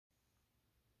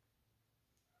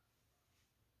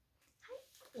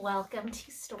Welcome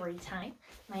to story time.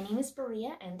 My name is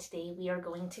Berea, and today we are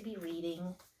going to be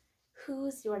reading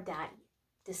Who's Your Daddy?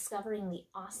 Discovering the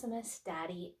Awesomest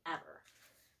Daddy Ever.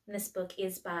 And this book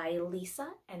is by Lisa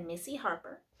and Missy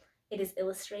Harper. It is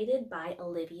illustrated by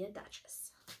Olivia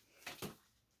Duchess.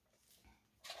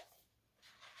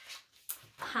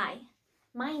 Hi,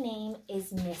 my name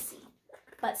is Missy,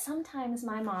 but sometimes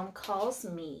my mom calls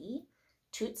me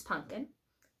Toots Pumpkin,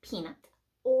 Peanut,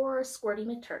 or Squirty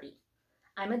McTurdy.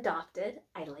 I'm adopted,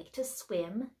 I like to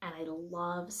swim, and I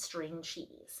love string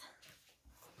cheese.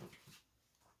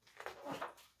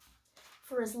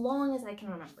 For as long as I can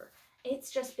remember,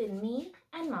 it's just been me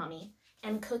and Mommy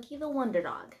and Cookie the Wonder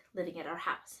Dog living at our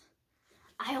house.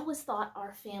 I always thought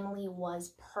our family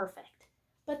was perfect,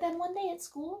 but then one day at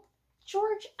school,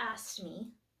 George asked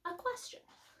me a question.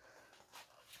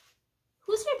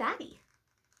 Who's your daddy?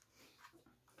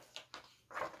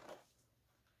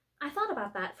 I thought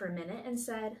about that for a minute and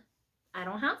said, I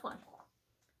don't have one.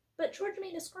 But George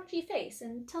made a scrunchy face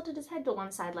and tilted his head to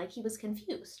one side like he was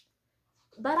confused.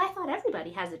 But I thought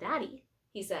everybody has a daddy,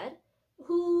 he said,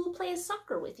 who plays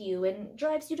soccer with you and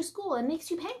drives you to school and makes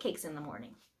you pancakes in the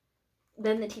morning.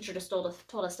 Then the teacher just told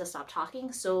us to stop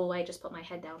talking, so I just put my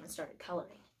head down and started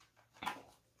coloring.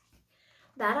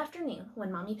 That afternoon,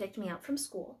 when Mommy picked me up from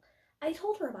school, I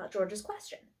told her about George's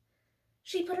question.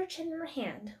 She put her chin in her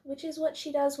hand, which is what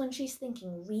she does when she's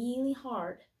thinking really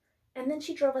hard, and then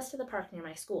she drove us to the park near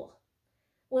my school.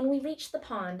 When we reached the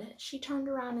pond, she turned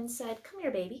around and said, "Come here,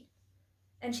 baby,"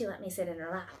 and she let me sit in her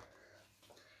lap.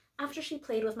 After she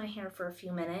played with my hair for a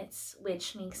few minutes,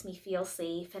 which makes me feel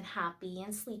safe and happy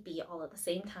and sleepy all at the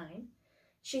same time,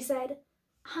 she said,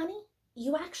 "Honey,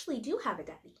 you actually do have a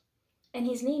daddy, and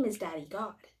his name is Daddy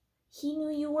God. He knew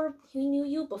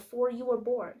you before you were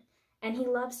born, and he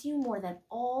loves you more than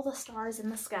all the stars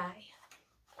in the sky."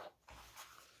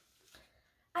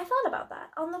 I thought about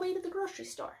that on the way to the grocery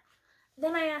store.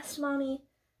 Then I asked Mommy,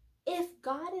 if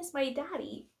God is my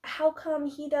daddy, how come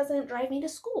he doesn't drive me to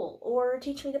school or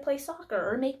teach me to play soccer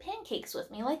or make pancakes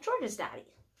with me like George's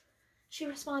daddy? She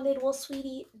responded, "Well,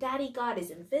 sweetie, Daddy God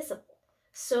is invisible,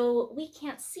 so we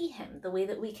can't see him the way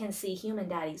that we can see human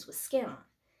daddies with skin on.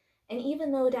 And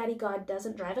even though Daddy God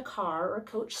doesn't drive a car or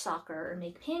coach soccer or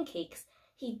make pancakes,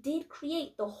 he did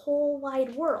create the whole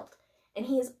wide world. And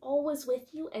he is always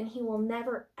with you, and he will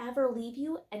never ever leave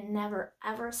you and never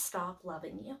ever stop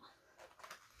loving you."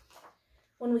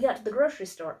 When we got to the grocery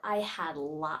store, I had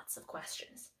lots of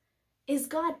questions. Is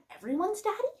God everyone's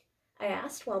daddy? I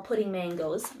asked while putting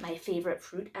mangoes, my favorite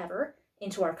fruit ever,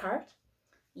 into our cart.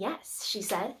 Yes, she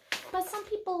said, but some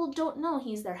people don't know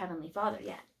he's their heavenly father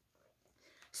yet.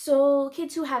 So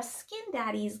kids who have skin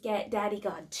daddies get Daddy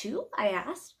God too? I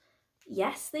asked.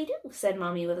 Yes, they do, said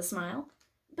Mommy with a smile.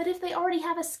 But if they already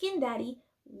have a skin daddy,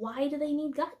 why do they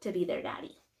need God to be their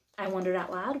daddy? I wondered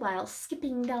out loud while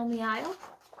skipping down the aisle.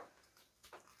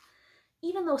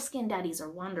 Even though skin daddies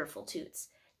are wonderful, Toots,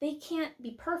 they can't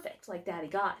be perfect like Daddy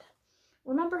God.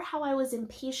 Remember how I was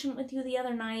impatient with you the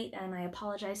other night and I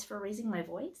apologized for raising my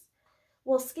voice?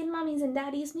 Well, skin mommies and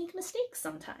daddies make mistakes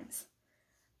sometimes.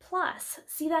 Plus,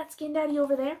 see that skin daddy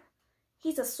over there?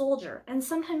 He's a soldier, and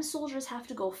sometimes soldiers have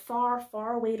to go far,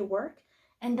 far away to work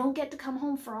and don't get to come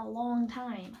home for a long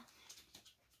time.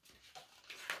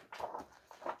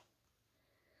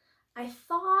 I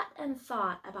thought and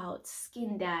thought about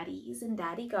skin daddies and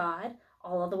Daddy God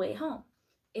all the way home.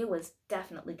 It was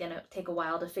definitely going to take a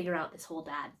while to figure out this whole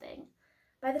dad thing.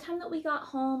 By the time that we got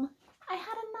home, I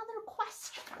had another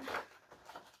question.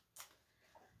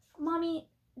 Mommy,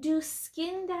 do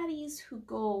skin daddies who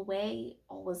go away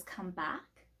always come back?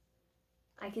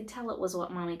 I could tell it was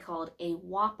what Mommy called a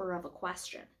whopper of a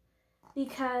question,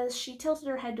 because she tilted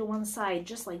her head to one side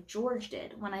just like George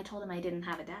did when I told him I didn't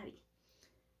have a daddy.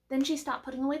 Then she stopped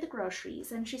putting away the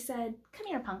groceries and she said, "Come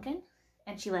here, Pumpkin,"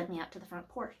 and she led me out to the front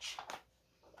porch.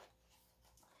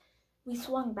 We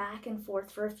swung back and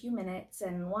forth for a few minutes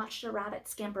and watched a rabbit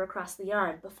scamper across the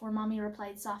yard before Mommy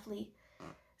replied softly,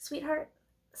 "Sweetheart,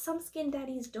 some skin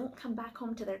daddies don't come back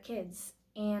home to their kids,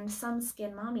 and some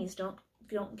skin mommies don't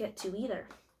get to either."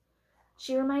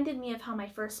 She reminded me of how my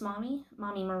first mommy,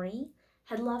 Mommy Marie,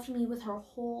 had loved me with her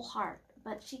whole heart,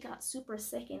 but she got super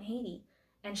sick in Haiti,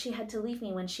 and she had to leave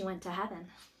me when she went to heaven.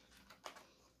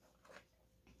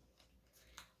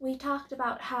 We talked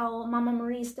about how Mama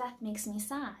Marie's death makes me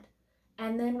sad,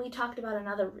 and then we talked about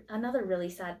another really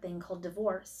sad thing called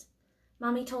divorce.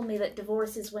 Mommy told me that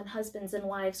divorce is when husbands and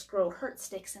wives grow hurt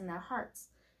sticks in their hearts,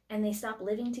 and they stop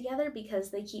living together because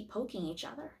they keep poking each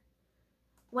other.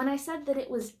 When I said that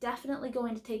it was definitely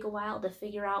going to take a while to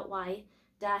figure out why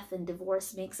death and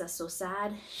divorce makes us so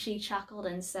sad, she chuckled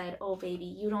and said, "Oh, baby,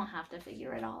 you don't have to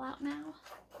figure it all out now."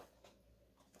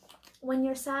 When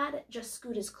you're sad, just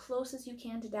scoot as close as you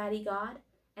can to Daddy God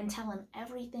and tell him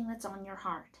everything that's on your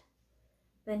heart.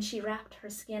 Then she wrapped her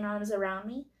skin arms around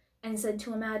me and said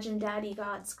to imagine Daddy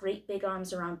God's great big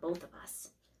arms around both of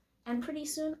us. And pretty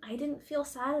soon, I didn't feel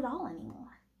sad at all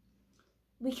anymore.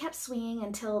 We kept swinging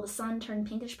until the sun turned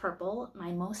pinkish purple,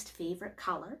 my most favorite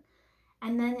color,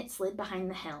 and then it slid behind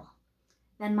the hill.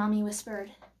 Then Mommy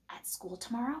whispered, "At school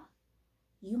tomorrow,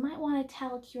 you might want to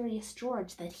tell Curious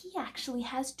George that he actually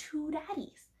has 2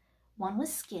 daddies, one with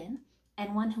skin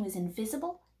and one who is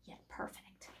invisible yet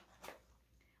perfect."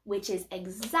 Which is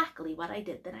exactly what I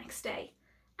did the next day.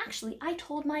 Actually, I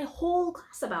told my whole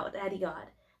class about Daddy God,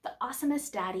 the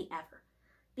awesomest daddy ever.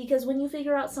 Because when you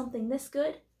figure out something this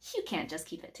good, you can't just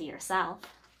keep it to yourself.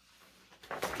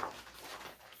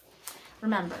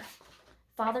 Remember,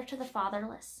 father to the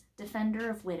fatherless, defender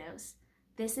of widows,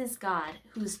 this is God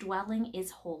whose dwelling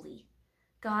is holy.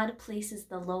 God places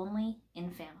the lonely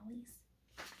in families.